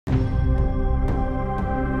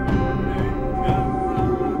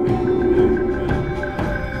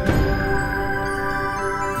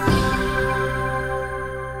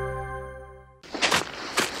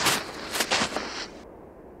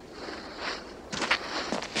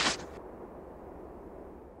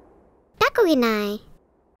Takuginai.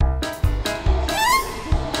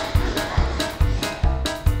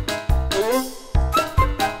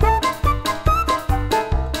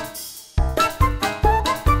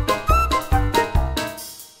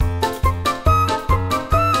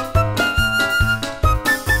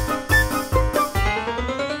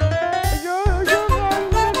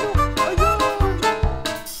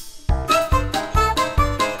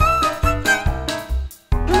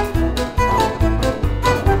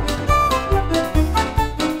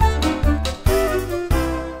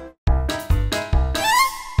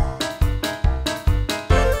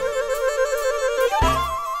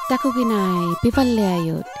 Takuginai,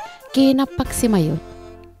 pivalleayut, kinappaksimayut.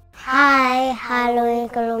 Hai,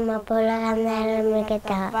 haluin ke rumah pulang dalam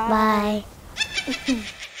kita. Bye.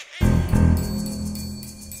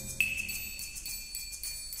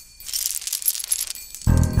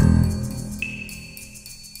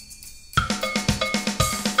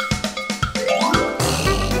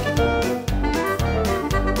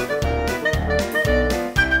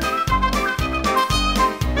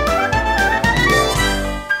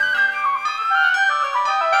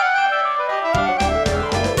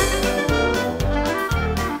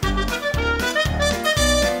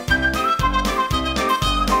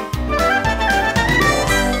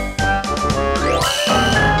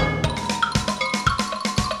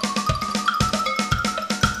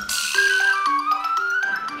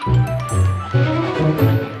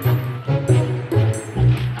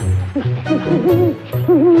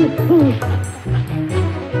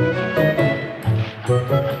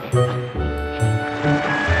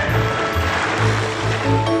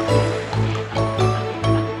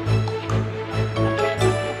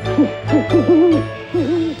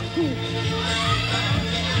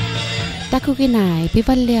 Takuginai,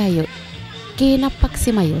 pivalleayut,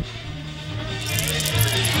 kinappaksimayut.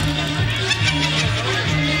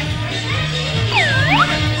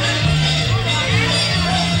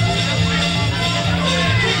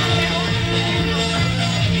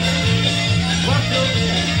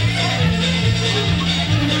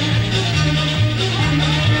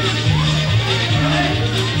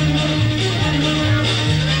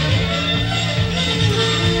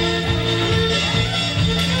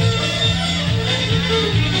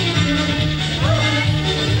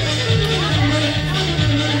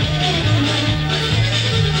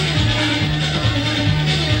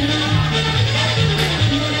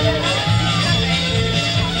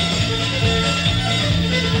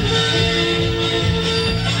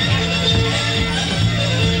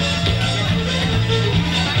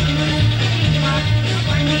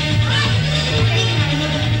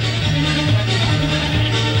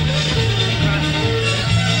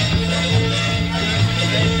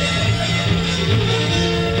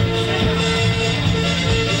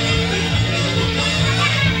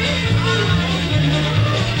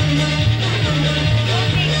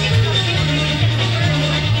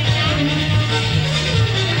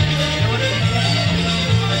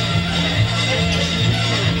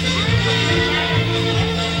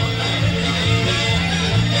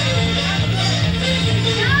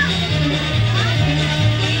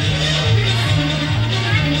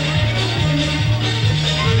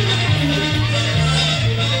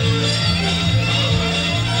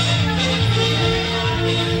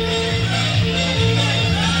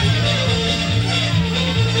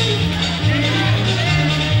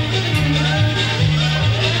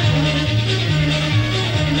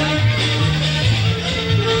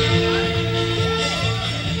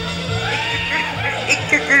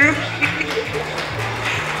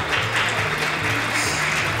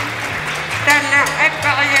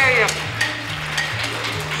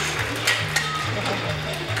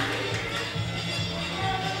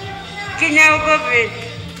 Kinaugapin.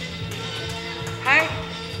 Hai.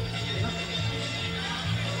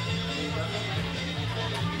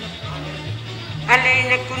 Alay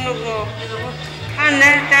na kunugo.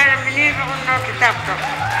 Hanal tara miniro ko na kitapto.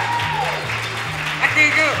 At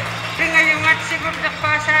ito, tingnan yung at sibog na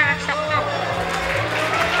pasarak sakto.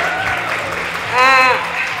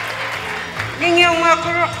 Ninyo nga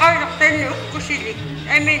kuro kayo tayo kusilig.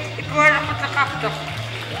 I mean, ikuwala ko sa kapto.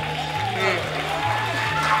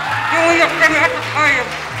 Yung uyok kami at kayo.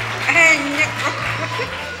 Ay, niko.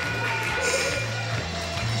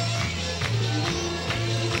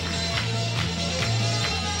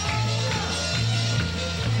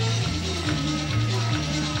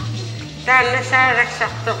 Dahil nasarak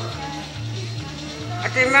sakto.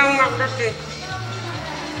 At imang magdating.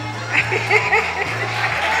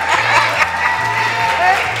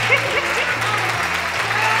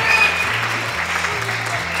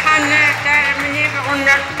 Hana dahil manira ko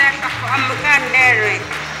natas ako ang magandero.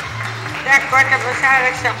 Takwata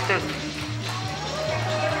basarak saktun.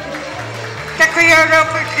 Takuyaw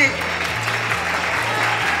piti.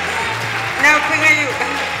 Naupingayu,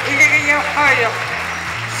 ilagayaw kayo.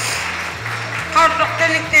 Kautok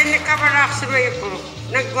tanik kaparak sa mga puro.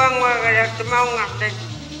 Nagwang-wagalag, tumaungaktan.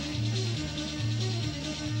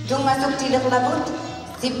 Tungasok tilak labut,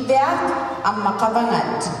 sibyak ang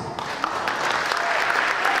makabangat.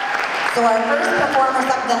 So our first performers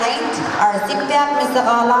of the night are Sibyak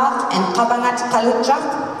Misagala and Kabangat Kalutrak.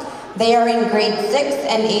 They are in grade 6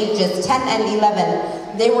 and ages 10 and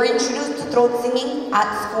 11. They were introduced to throat singing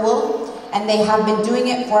at school and they have been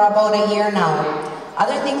doing it for about a year now.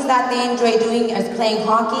 Other things that they enjoy doing is playing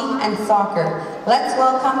hockey and soccer. Let's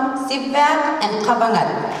welcome Sibyak and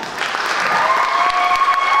Kabangat.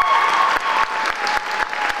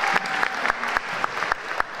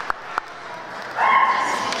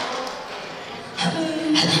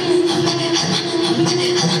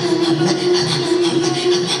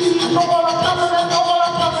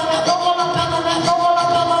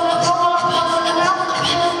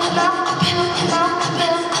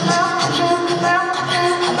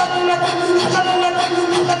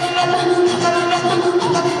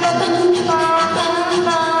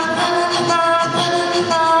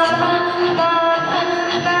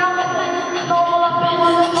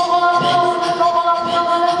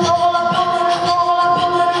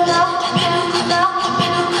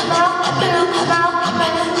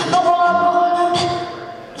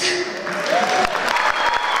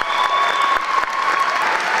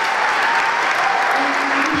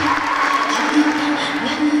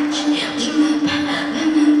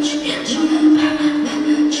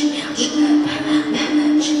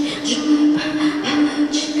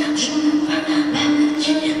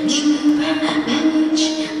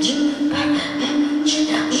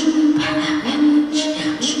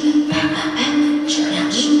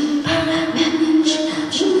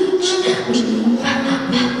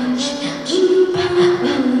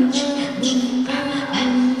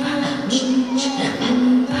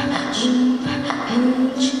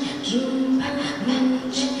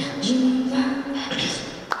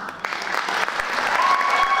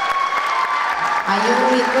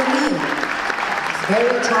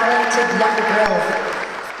 Very talented young girls.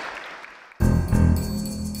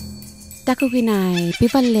 Takuginai,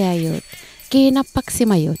 pivalleayut,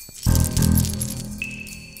 kinapagsimayut.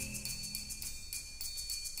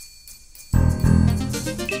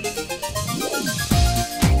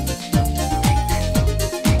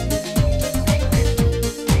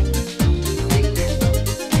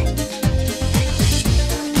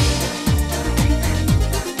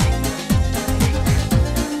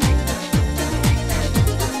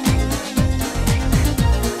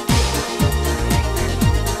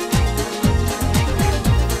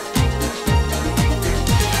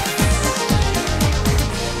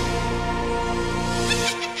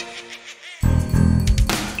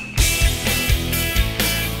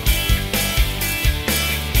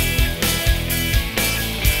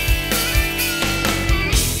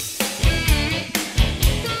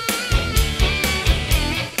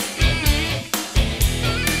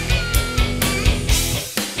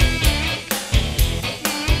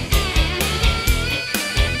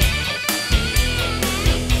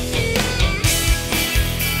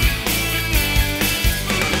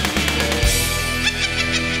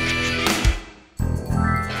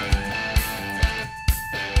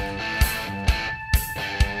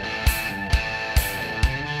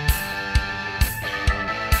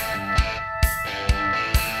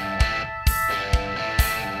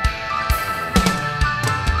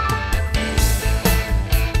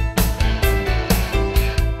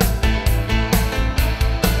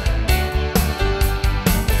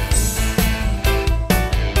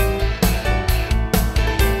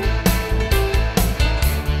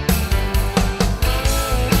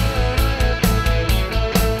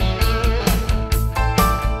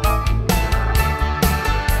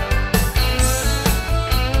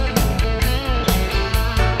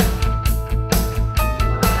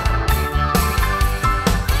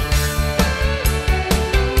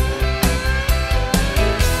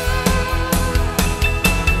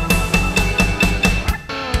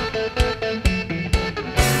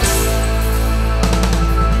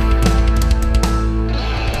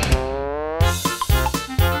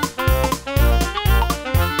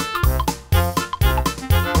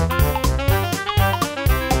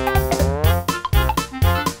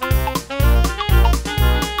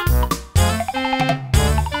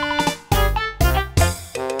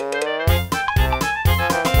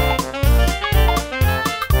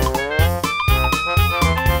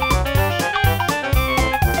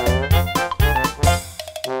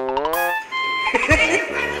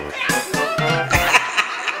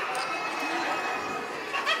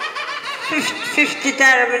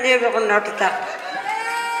 täällä menee kun notetaan.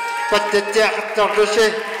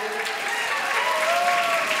 Patteteaqattorlusi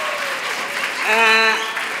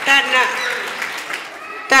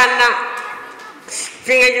tänä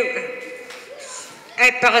singaju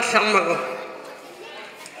ei pakasamago.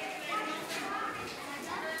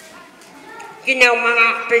 Kinau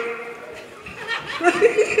mangapit.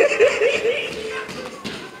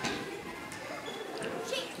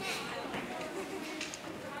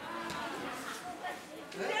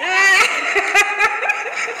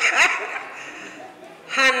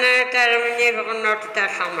 Hanna täällä menee kun notetaan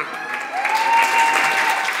sama.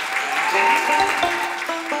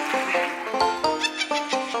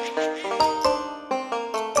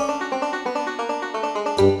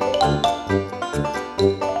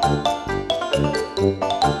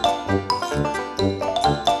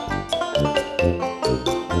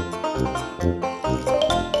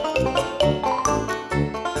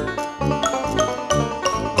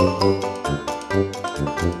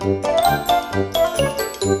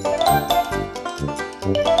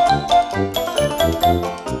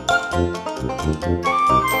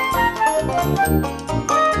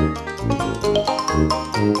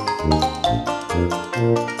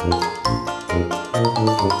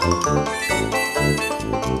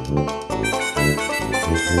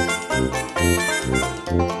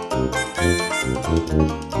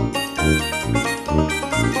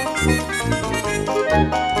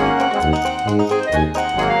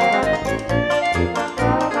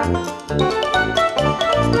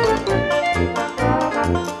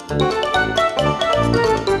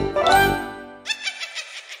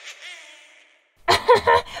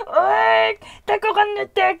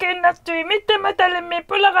 Miten mä tälle mie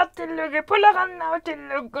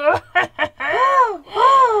pulakannautilugu.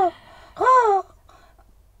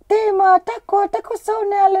 Teema tako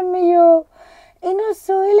saunalle mio.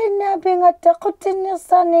 Inusu ilinna bingata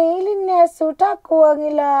kutinisani ilinna su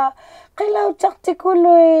takuangila. Qilau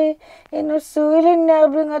chaktikului. Inusu ilinna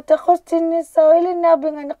bingata kutinisa ilinna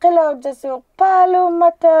bingan qilau jasu palu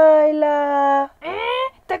mataila.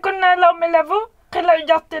 Takuna lau melavu qilau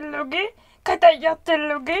jatilugi. Kata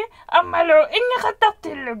jatilugi amalo inga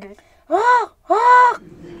katatilugi.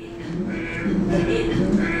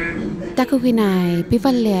 Takuginai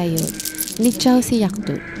pivalleayut nichau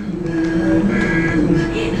siyaktu.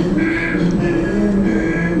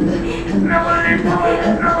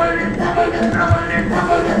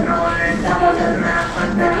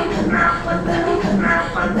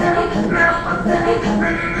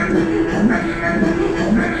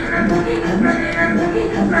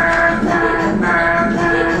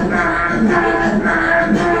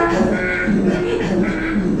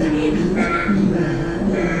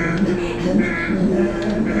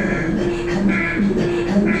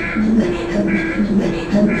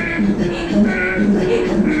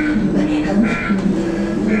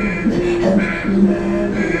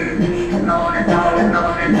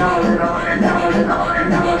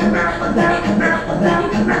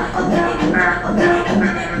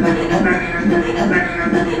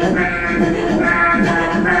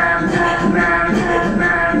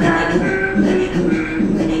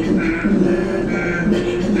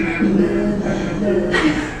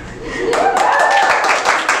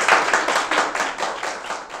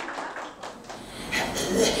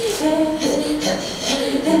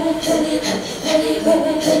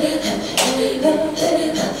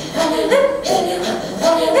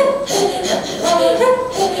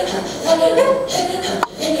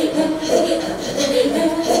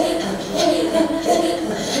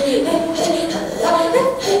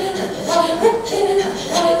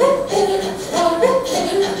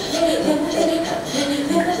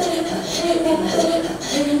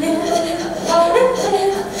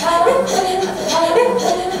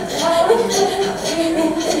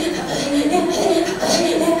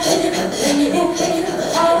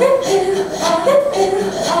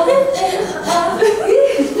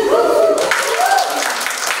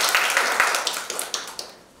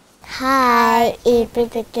 Hai,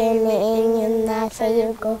 ipitekeni ingin nasa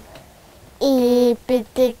yuko.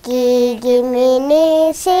 Ipiteki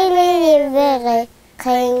gimini silivere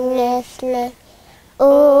kangesle.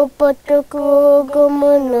 Upotuku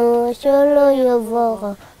gumunu solo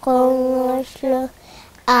yuvoro kongoslo.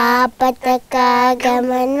 Apataka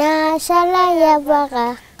gamana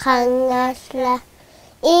salayavara kangasla.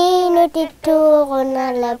 Inutituro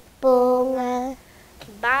na lapunga.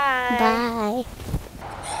 Bye. Bye.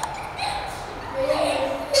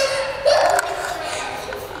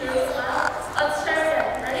 Let's try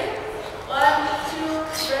again. Ready? 1,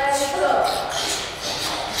 2, ready, go.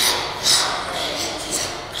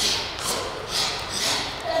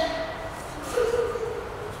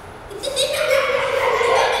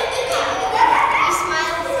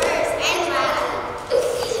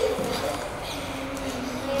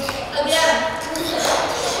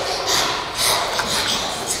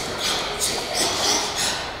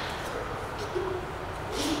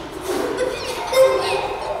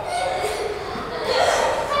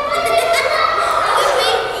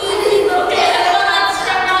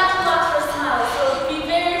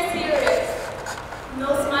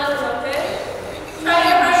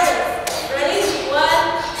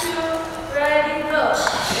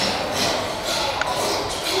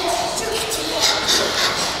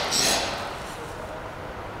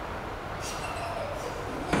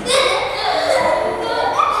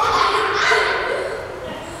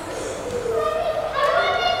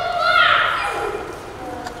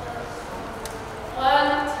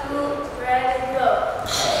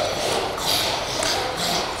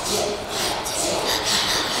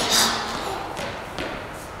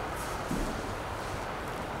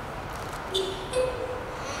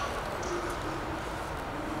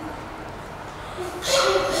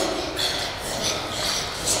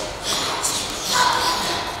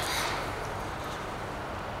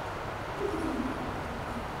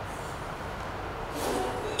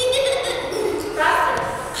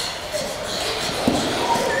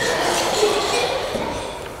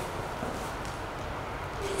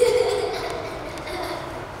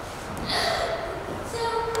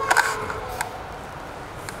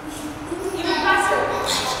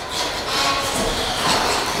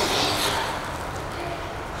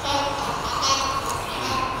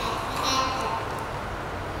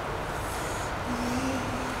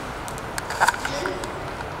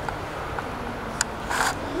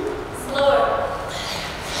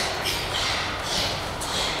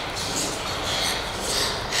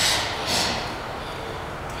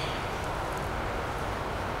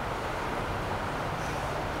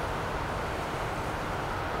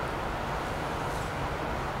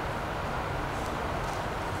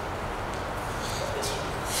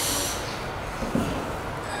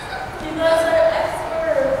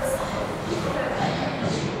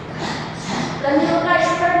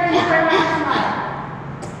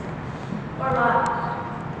 or not?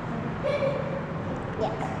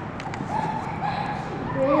 Yes.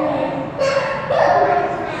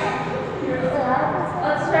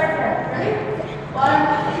 Let's start then. Ready? 1,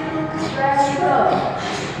 2, 3, go.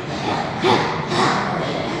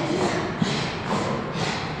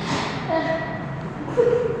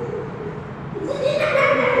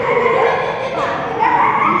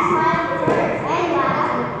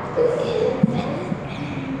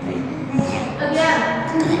 Again.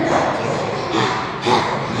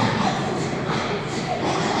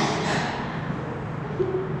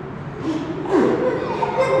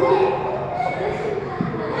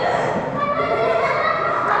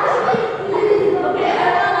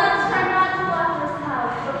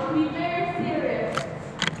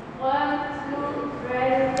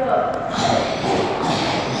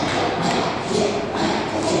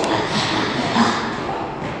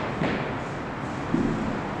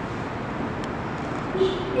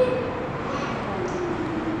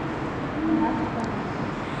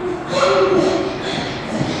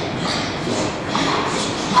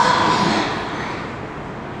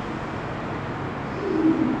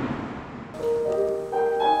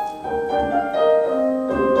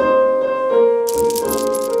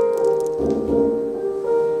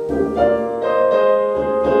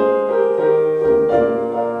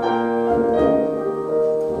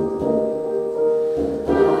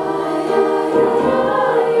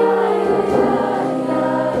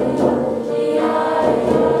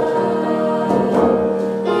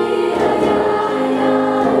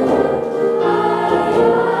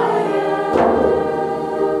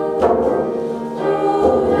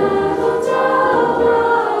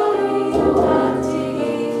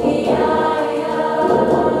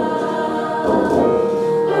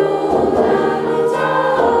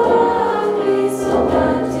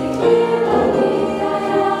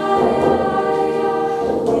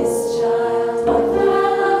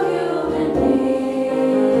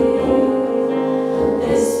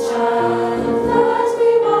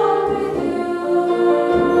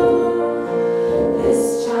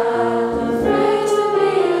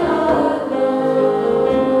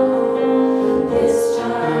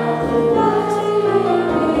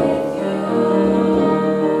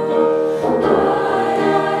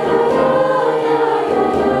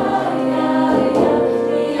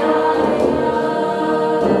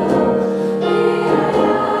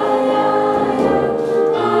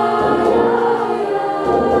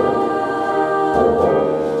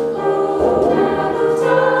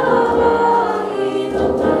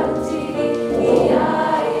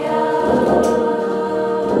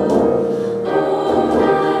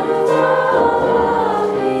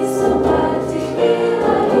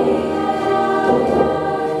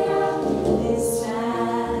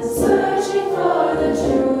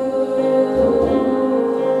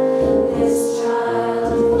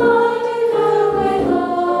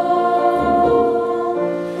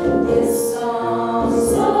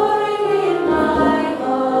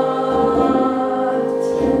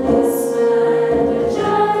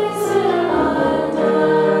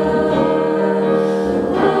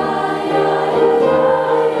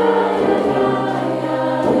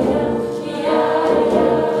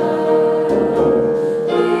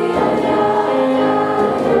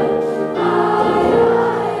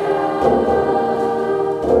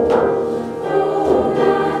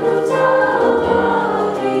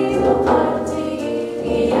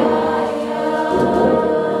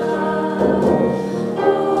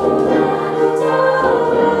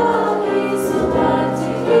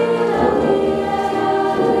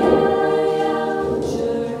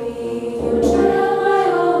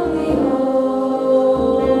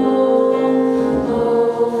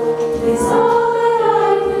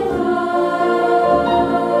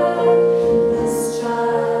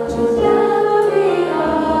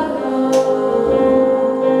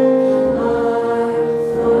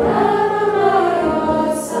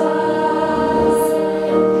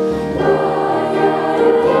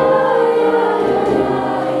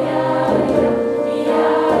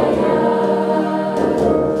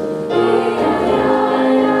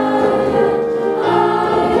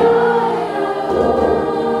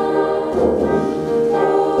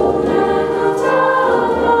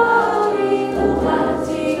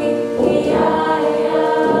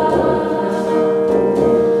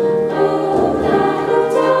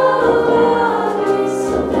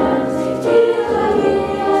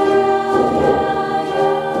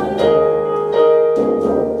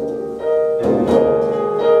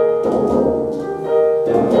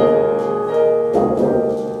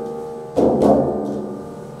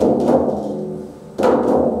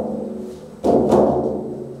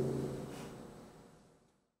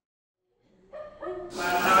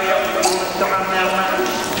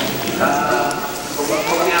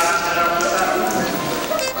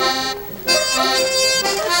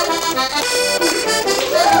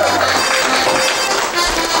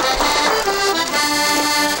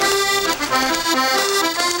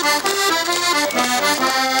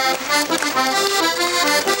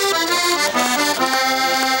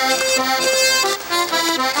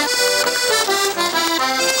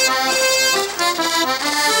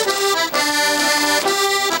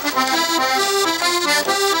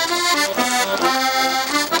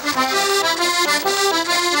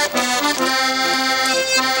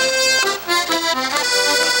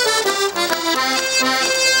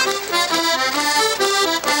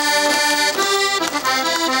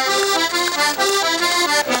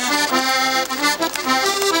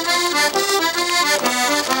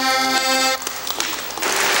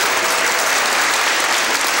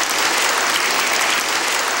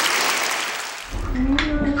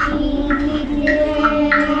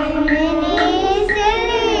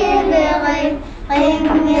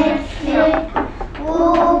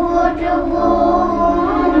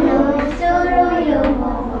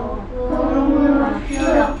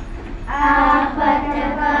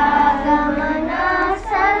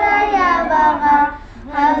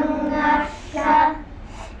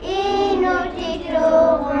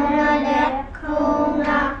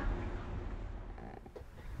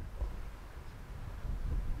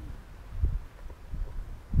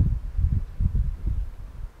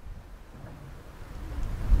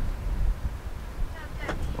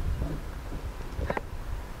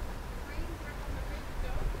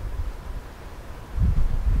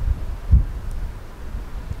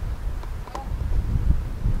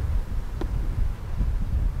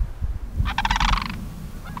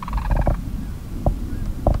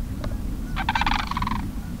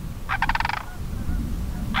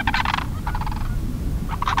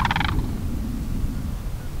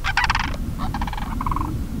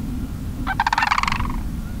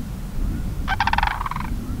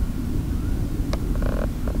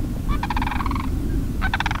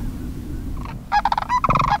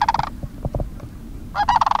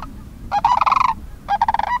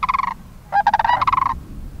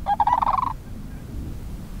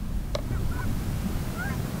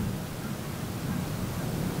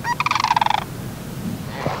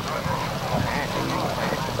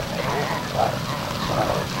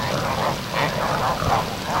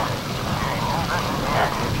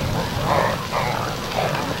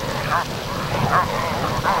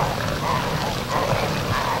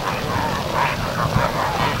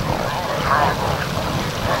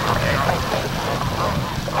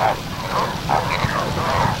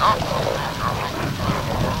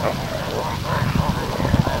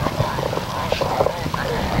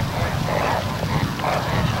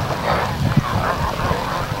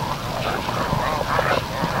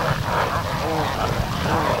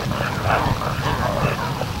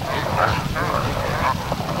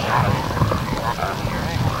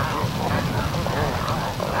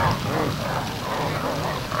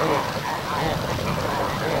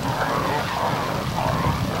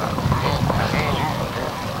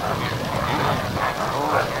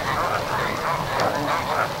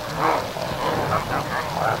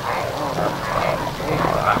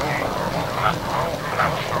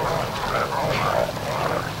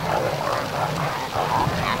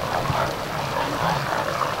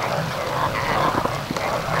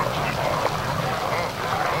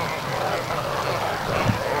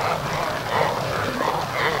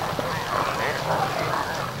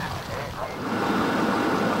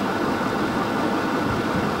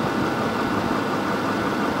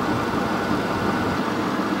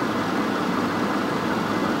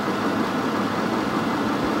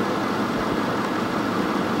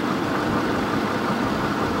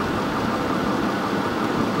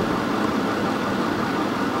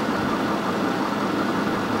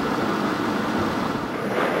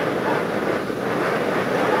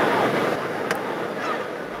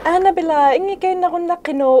 Annabella, ingi kayo na kung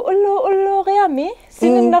nakino, ulo kayami.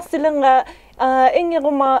 Sininak silang ingi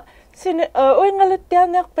kuma, uy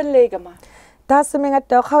ngalutian yak palega ma. Tas mga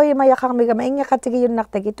to, kaway mayakang mga ma, ingi katigi yun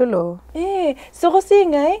naktagitulo. So kasi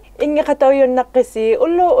ngay, ingi kataw yun nakasi,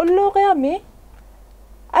 ulo kayami.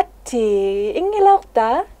 Ati, ingi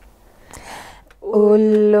laukta?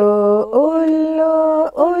 Ulo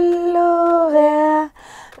rea.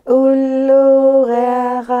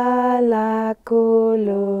 Ulure galakulo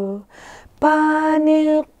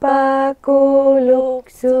panik pakuluk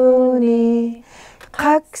suni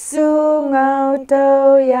kaksungau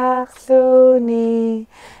toyak suni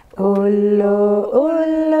ulure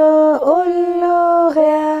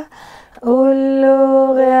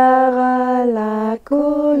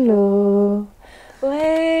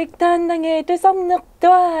tusamnek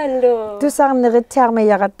tualo. Tusang niritiar me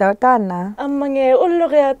yakataw tana. Amange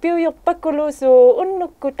ullorea piuyok pakulusu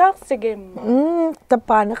unnukku taksegem.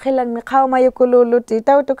 Tapan kilan mi kaw mayukululuti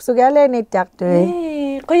taw tuksugale ni tiakto.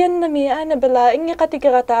 Koyan nami Annabella ingi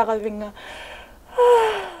katigirata akavinga.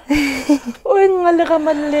 Uing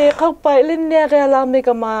alikamanli kaupa ilinere alami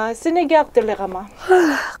kama sinigyak kama.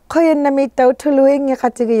 Koyan nami taw tuluing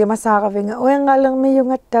yakatigi masakavinga. Uing alang mi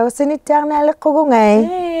yung ataw sinitiar na alikugungay.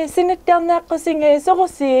 Sinitiar na ako singe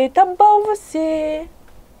sokosi tambawasi.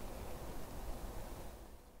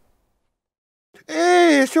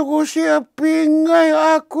 Sokosi apingay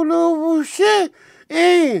ako lubusi.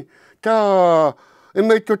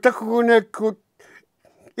 May Takuginai ko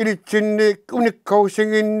이리치네 우니까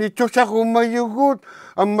생인니 조사고 마유고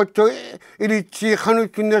아무도 이리치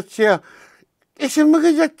하누치나치야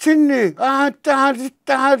이심하게 자친네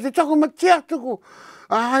따하지 자고 막지야고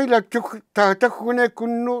아이라 Takuginai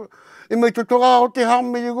군노 이메 토토가 어때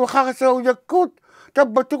하면이고 하가서 오자고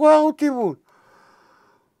답부터가 어디부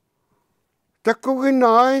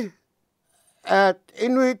Takuginai at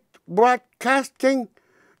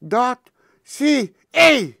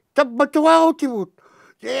inuitbroadcasting.ca 답부터가 어디부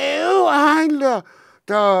아이라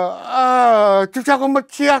주사고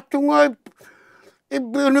막지야 동아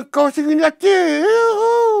이거는 거시기냐지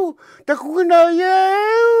Takuginai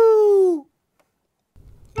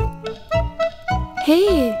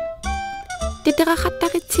Hey,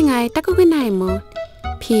 titirakhataritsingai Takuginai mo.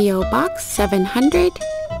 P.O. Box 700,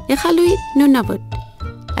 Iqaluit, Nunavut,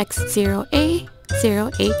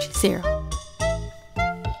 X0A0H0.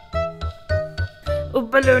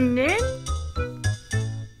 Ubalonin?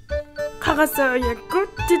 Kakaso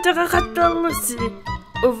yakut titirakhatalusi.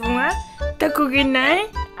 Uvunga Takuginai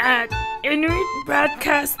at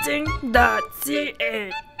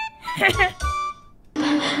inuitbroadcasting.ca.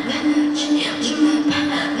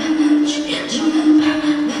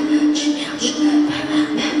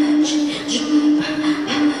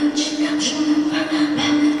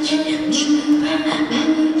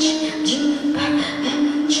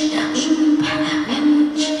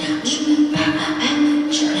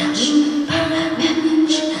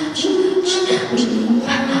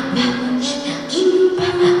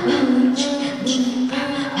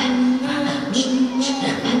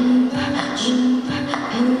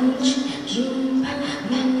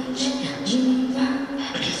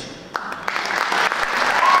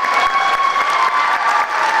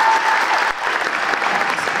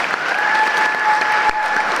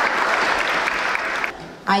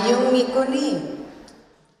 Ayong mikuni.